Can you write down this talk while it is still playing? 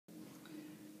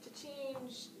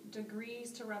change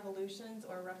degrees to revolutions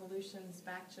or revolutions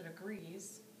back to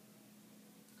degrees,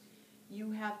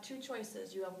 you have two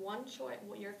choices. You have one choice.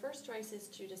 Your first choice is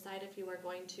to decide if you are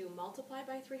going to multiply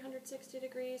by 360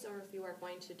 degrees or if you are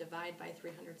going to divide by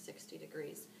 360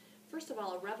 degrees. First of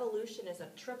all, a revolution is a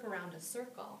trip around a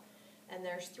circle, and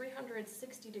there's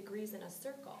 360 degrees in a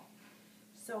circle.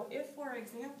 So if, for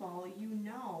example, you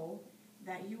know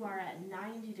that you are at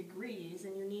 90 degrees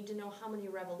and you need to know how many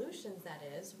revolutions that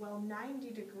is, well,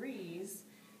 90 degrees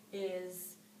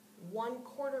is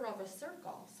 1/4 of a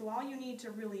circle. So all you need to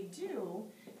really do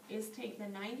is take the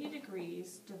 90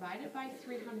 degrees, divide it by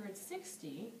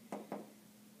 360,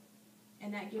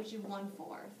 and that gives you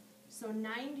 1/4. So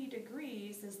 90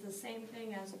 degrees is the same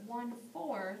thing as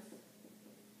 1/4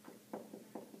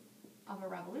 of a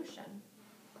revolution.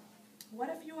 What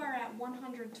if you are at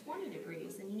 120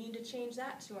 degrees and you need to change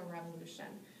that to a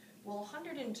revolution? Well,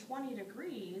 120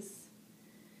 degrees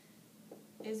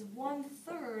is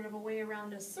 1/3 of a way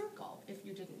around a circle. If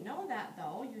you didn't know that,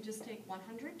 though, you just take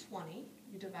 120,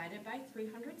 you divide it by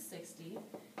 360,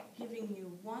 giving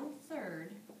you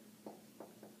 1/3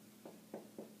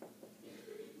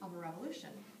 of a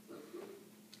revolution.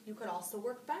 You could also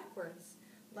work backwards.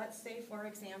 Let's say, for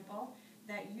example,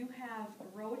 that you have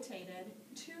rotated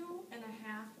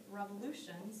 2.5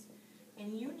 revolutions,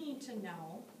 and you need to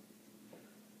know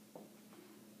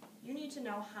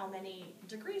how many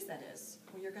degrees that is.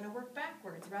 Well, you're going to work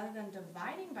backwards. Rather than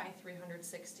dividing by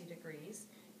 360 degrees,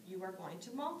 you are going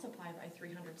to multiply by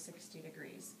 360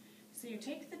 degrees. So you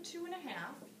take the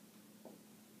 2.5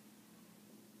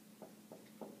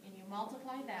 and you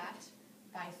multiply that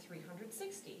by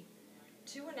 360.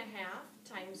 2.5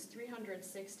 times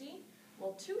 360,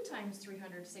 well, 2 times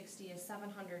 360 is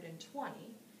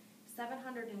 720.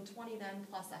 720 then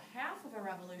plus 1/2 of a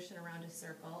revolution around a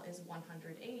circle is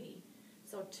 180.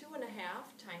 So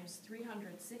 2.5 times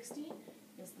 360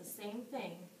 is the same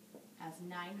thing as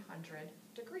 900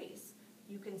 degrees.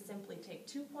 You can simply take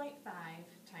 2.5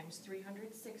 times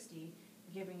 360,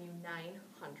 giving you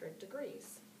 900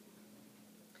 degrees.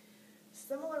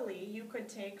 Similarly, you could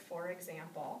take, for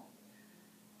example,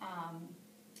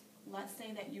 let's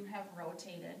say that you have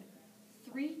rotated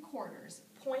 3/4,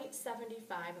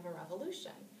 0.75 of a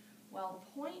revolution. Well,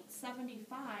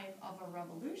 0.75 of a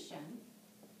revolution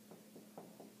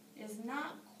is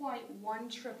not quite one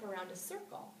trip around a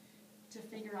circle. To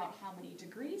figure out how many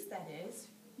degrees that is,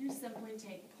 you simply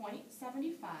take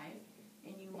 0.75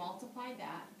 and you multiply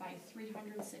that by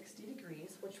 360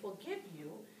 degrees, which will give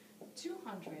you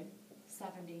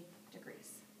 270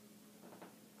 degrees.